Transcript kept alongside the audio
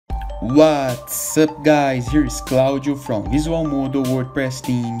What's up guys, here's Claudio from Visual Model WordPress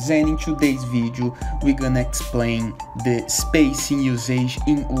Themes, and in today's video we're gonna explain the spacing usage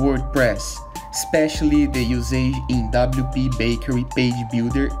in WordPress, especially the usage in WP Bakery Page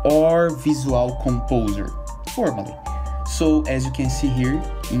Builder or Visual Composer formally. So as you can see here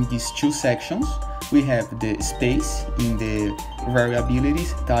in these two sections, we have the space in the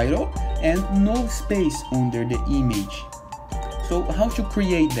variabilities title and no space under the image. So how to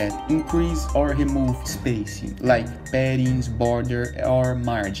create that? Increase or remove spacing, like paddings, border or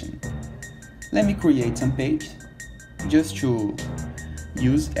margin. Let me create some page just to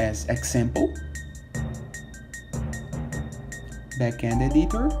use as example. Backend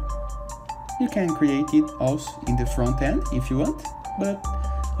editor. You can create it also in the front end if you want, but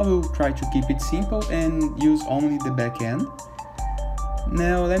I will try to keep it simple and use only the backend.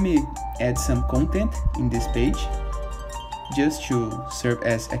 Now let me add some content in this page, just to serve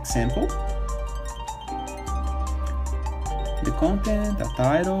as example. The content, a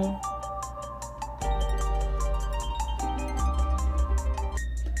title,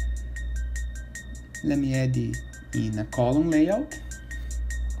 let me add it in a column layout,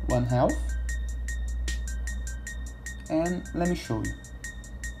 1/2, and let me show you.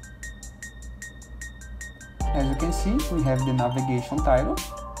 As you can see, we have the navigation title,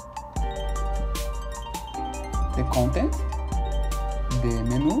 the content, the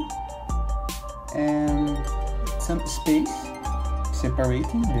menu, and some space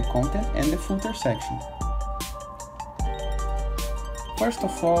separating the content and the footer section. First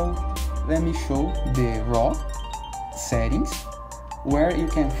of all, let me show the raw settings where you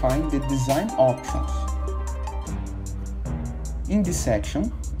can find the design options. In this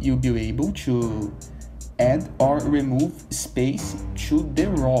section, you'll be able to add or remove space to the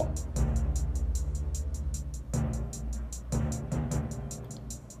raw.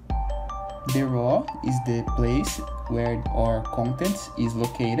 The raw is the place where our contents is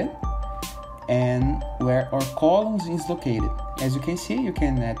located and where our columns is located. As you can see, you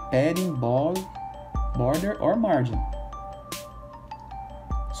can add padding, border or margin.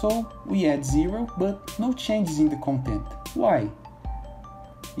 So we add 0, but no changes in the content. Why?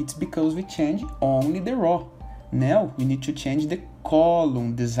 It's because we change only the raw. Now we need to change the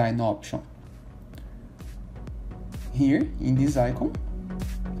column design option. Here in this icon,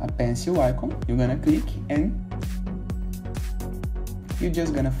 a pencil icon, you're gonna click and you're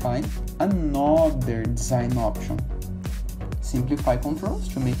just gonna find another design option. Simplify controls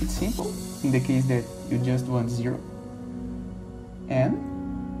to make it simple in the case that you just want 0. And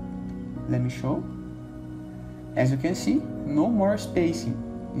let me show. As you can see, no more spacing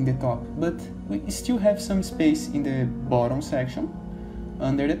in the top, but we still have some space in the bottom section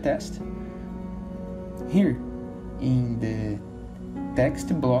under the text. Here in the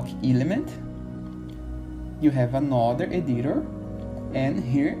text block element, you have another editor, and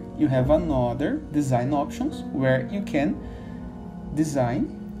here you have another design options where you can design,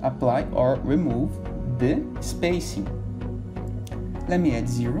 apply or remove the spacing. Let me add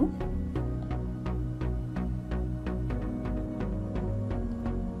 0.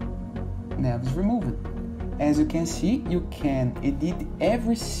 Now it's removed. As you can see, you can edit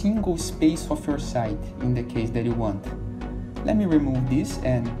every single space of your site in the case that you want. Let me remove this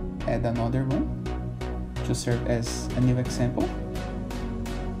and add another one to serve as a new example.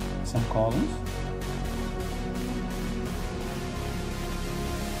 Some columns.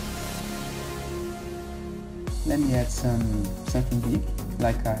 Let me add something big,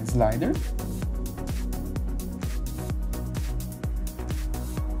 like a slider.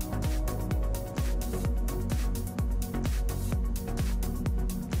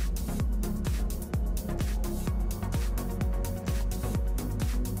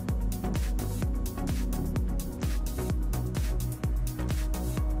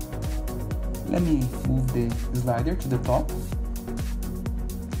 Let me move the slider to the top.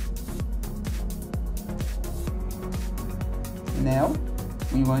 Now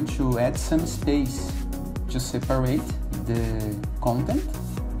we want to add some space to separate the content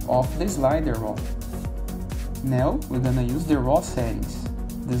of the slider raw. Now we're gonna use the raw settings,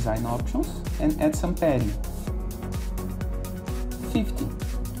 design options, and add some padding. 50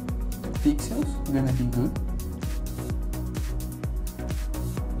 pixels, gonna be good.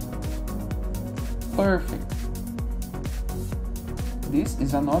 Perfect. This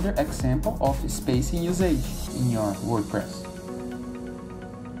is another example of spacing usage in your WordPress.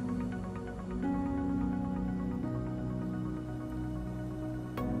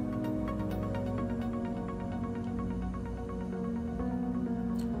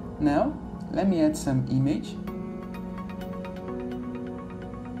 Now, let me add some image.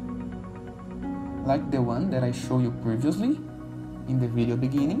 like the one that I showed you previously in the video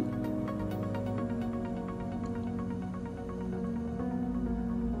beginning.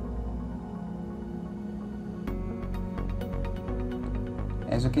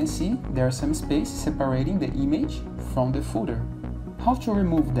 As you can see, there are some space separating the image from the footer. How to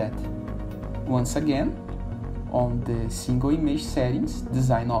remove that? Once again, on the single image settings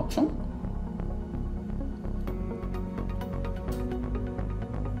design option,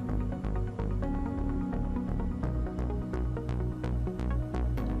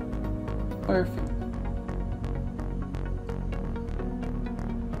 perfect.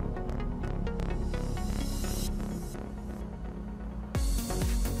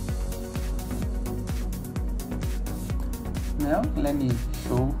 Now let me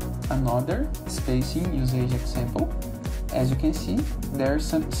show another spacing usage example. As you can see, there's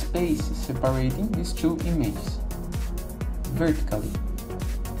some space separating these two images vertically.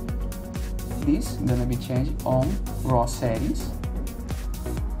 This is gonna be changed on raw settings,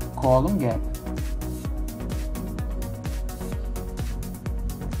 column gap.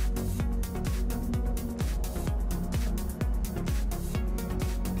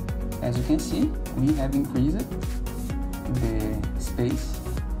 As you can see, we have increased the space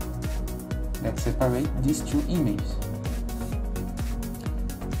that separates these two images.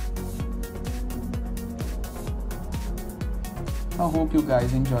 I hope you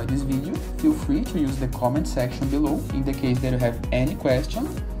guys enjoyed this video. Feel free to use the comment section below in the case that you have any question,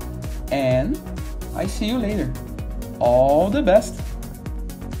 and I see you later. All the best!